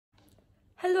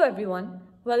Hello everyone,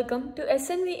 welcome to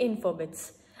SNV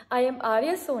Infobits. I am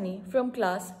Arya Soni from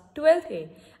class 12th A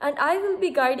and I will be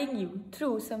guiding you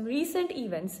through some recent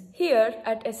events here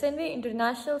at SNV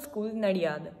International School,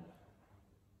 Nadiyad.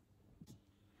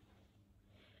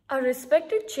 Our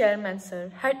respected chairman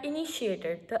sir had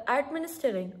initiated the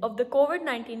administering of the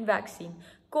COVID-19 vaccine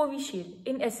Covishield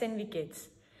in SNV kids.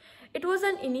 It was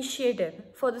an initiative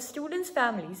for the students'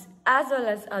 families as well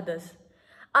as others.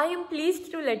 I am pleased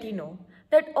to let you know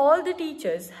that all the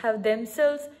teachers have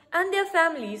themselves and their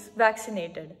families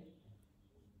vaccinated.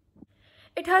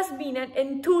 It has been an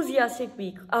enthusiastic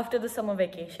week after the summer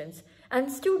vacations,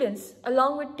 and students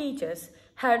along with teachers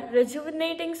had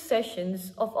rejuvenating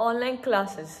sessions of online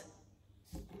classes.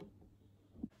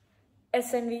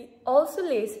 SNV also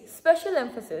lays special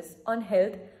emphasis on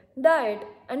health, diet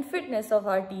and fitness of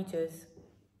our teachers.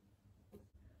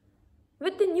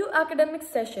 With the new academic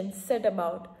session set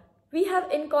about, we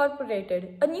have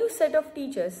incorporated a new set of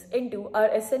teachers into our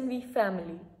SNV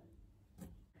family.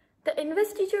 The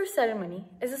investiture ceremony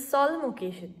is a solemn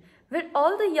occasion where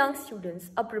all the young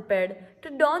students are prepared to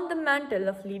don the mantle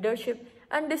of leadership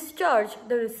and discharge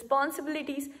the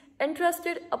responsibilities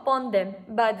entrusted upon them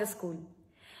by the school.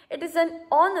 It is an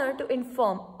honor to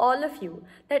inform all of you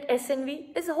that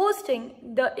SNV is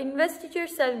hosting the investiture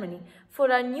ceremony for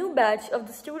our new batch of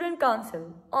the Student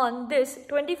Council on this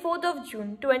 24th of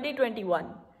June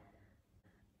 2021.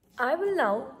 I will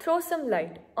now throw some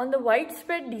light on the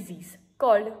widespread disease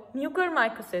called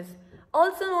mucormycosis,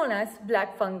 also known as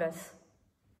black fungus.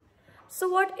 So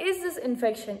what is this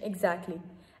infection exactly?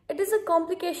 It is a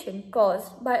complication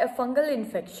caused by a fungal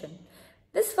infection.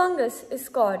 This fungus is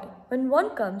caught when one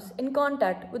comes in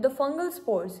contact with the fungal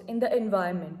spores in the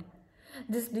environment.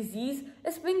 This disease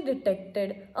is being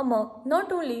detected among not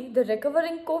only the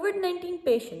recovering COVID-19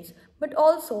 patients but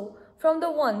also from the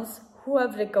ones who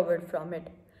have recovered from it.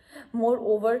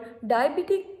 Moreover,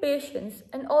 diabetic patients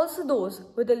and also those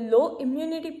with a low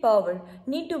immunity power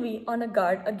need to be on a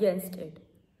guard against it.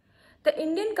 The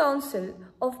Indian Council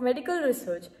of Medical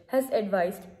Research has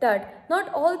advised that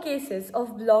not all cases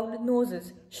of blocked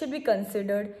noses should be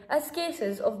considered as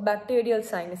cases of bacterial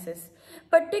sinuses,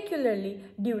 particularly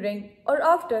during or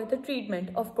after the treatment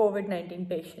of COVID-19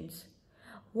 patients.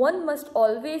 One must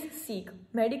always seek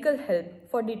medical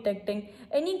help for detecting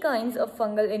any kinds of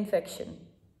fungal infection.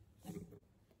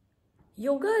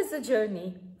 Yoga is a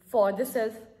journey for the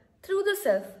self, through the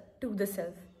self, to the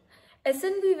self.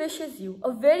 SNV wishes you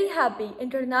a very happy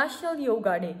International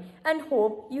Yoga Day and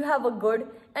hope you have a good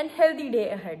and healthy day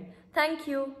ahead. Thank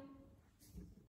you.